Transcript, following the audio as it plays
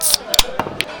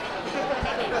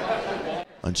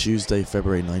On Tuesday,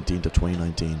 February 19th of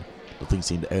 2019, nothing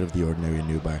seemed out of the ordinary in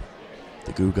Newbar.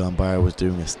 The Goo-Gone bar was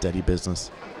doing a steady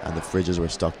business, and the fridges were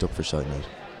stocked up for Shite Night.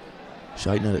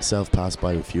 Shite Night itself passed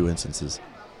by with few instances.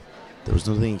 There was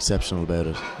nothing exceptional about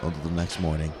it until the next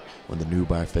morning, when the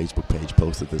Newbar Facebook page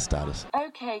posted this status.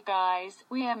 Okay guys,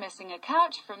 we are missing a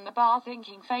couch from the bar.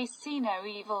 Thinking face, see no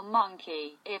evil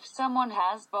monkey. If someone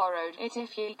has borrowed it,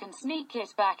 if you can sneak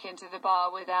it back into the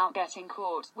bar without getting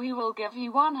caught, we will give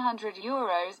you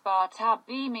 €100. Bar tab,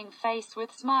 beaming face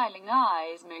with smiling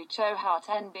eyes, mucho heart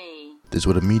NB. This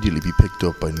would immediately be picked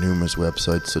up by numerous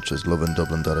websites such as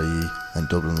lovindublin.ie and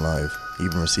Dublin Live,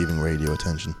 even receiving radio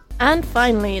attention. And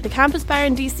finally, the campus bar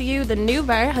in DCU, the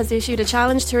Newbar, has issued a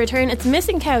challenge to return its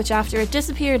missing couch after it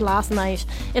disappeared last night.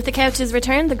 If the couch is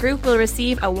returned, the group will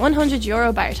receive a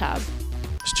 €100 bar tab.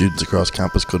 Students across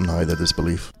campus couldn't hide their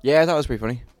disbelief. Yeah, that was pretty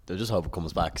funny. They'll just hope it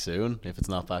comes back soon, if it's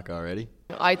not back already.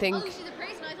 I think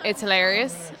it's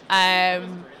hilarious.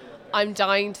 I'm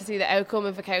dying to see the outcome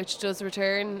if a couch does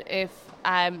return, if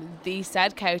the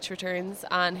said couch returns,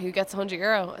 and who gets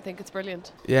 €100. I think it's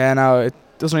brilliant. Yeah, no, it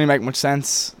doesn't really make much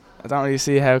sense. I don't really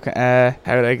see how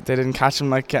like they didn't catch him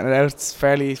like getting it out. It's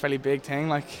fairly big thing.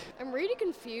 Like, I'm really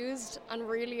confused and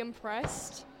really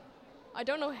impressed. I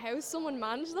don't know how someone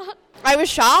managed that. I was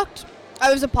shocked.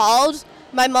 I was appalled.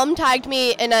 My mum tagged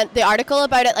me in the article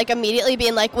about it, like immediately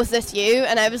being like, "Was this you?"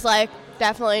 And I was like,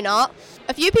 "Definitely not."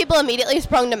 A few people immediately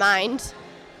sprung to mind,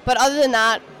 but other than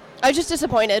that, I was just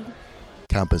disappointed.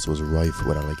 Campus was rife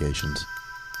with allegations.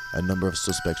 A number of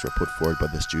suspects were put forward by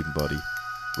the student body,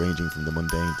 ranging from the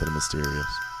mundane to the mysterious.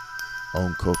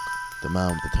 Owen Cook, the man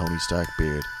with the Tony Stark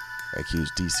beard,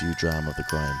 accused DCU Drama of the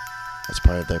crime as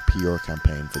part of their PR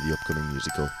campaign for the upcoming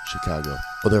musical, Chicago.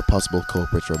 Other possible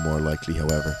culprits were more likely,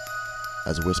 however,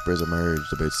 as whispers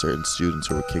emerged about certain students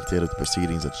who were kicked out of the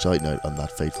proceedings at Shite Night on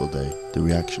that fateful day. The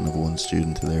reaction of one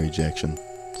student to their ejection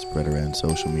spread around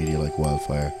social media like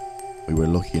wildfire. We were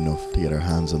lucky enough to get our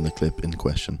hands on the clip in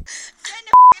question.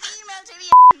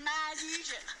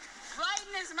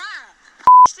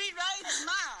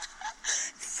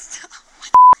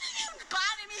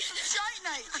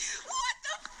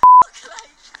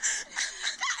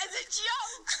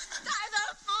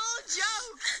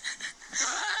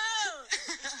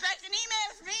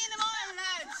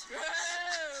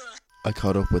 I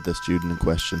caught up with the student in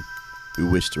question, who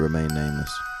wished to remain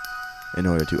nameless, in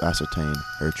order to ascertain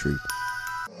her truth.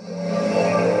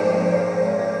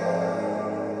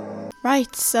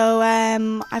 Right, so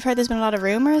I've heard there's been a lot of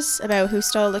rumours about who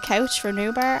stole the couch from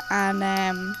Newbar, and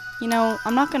I'm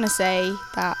not going to say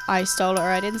that I stole it or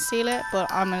I didn't steal it,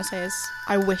 but I'm going to say is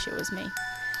I wish it was me.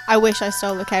 I wish I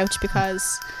stole the couch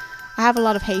because I have a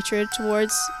lot of hatred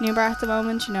towards Newbar at the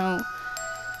moment,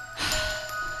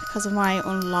 because of my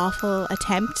unlawful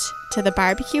attempt to the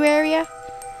barbecue area.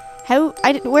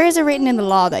 Where is it written in the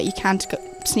law that you can't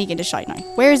sneak into Shite Night?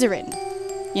 Where is it written?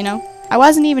 I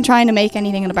wasn't even trying to make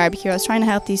anything in the barbecue. I was trying to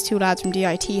help these two lads from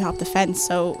DIT hop the fence,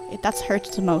 so that's hurt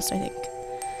the most, I think.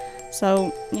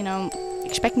 So,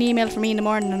 expect an email from me in the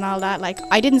morning and all that. Like,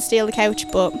 I didn't steal the couch,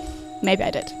 but maybe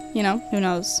I did. Who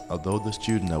knows? Although the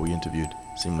student that we interviewed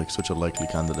seemed like such a likely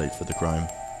candidate for the crime,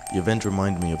 the event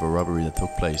reminded me of a robbery that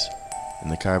took place in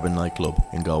the Carbon nightclub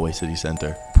in Galway city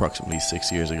centre approximately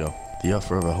 6 years ago. The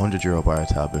offer of a €100 bar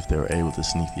tab if they were able to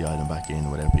sneak the item back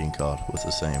in without being caught was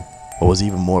the same. What was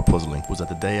even more puzzling was that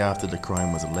the day after the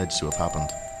crime was alleged to have happened,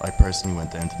 I personally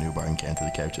went down to Newbar and counted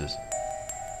the couches.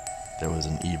 There was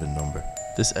an even number.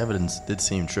 This evidence did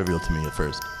seem trivial to me at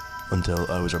first, until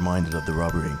I was reminded of the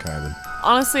robbery in Carbon.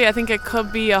 Honestly, I think it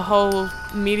could be a whole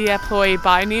media ploy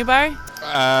by Newbar.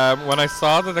 When I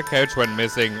saw that the couch went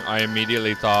missing, I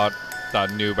immediately thought that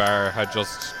Newbar had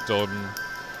just done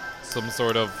some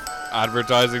sort of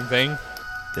advertising thing.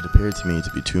 It appeared to me to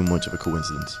be too much of a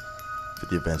coincidence for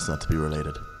the events not to be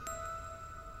related.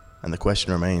 And the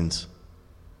question remains,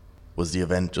 was the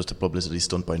event just a publicity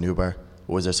stunt by Newbar,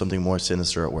 or was there something more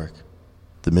sinister at work?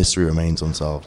 The mystery remains unsolved.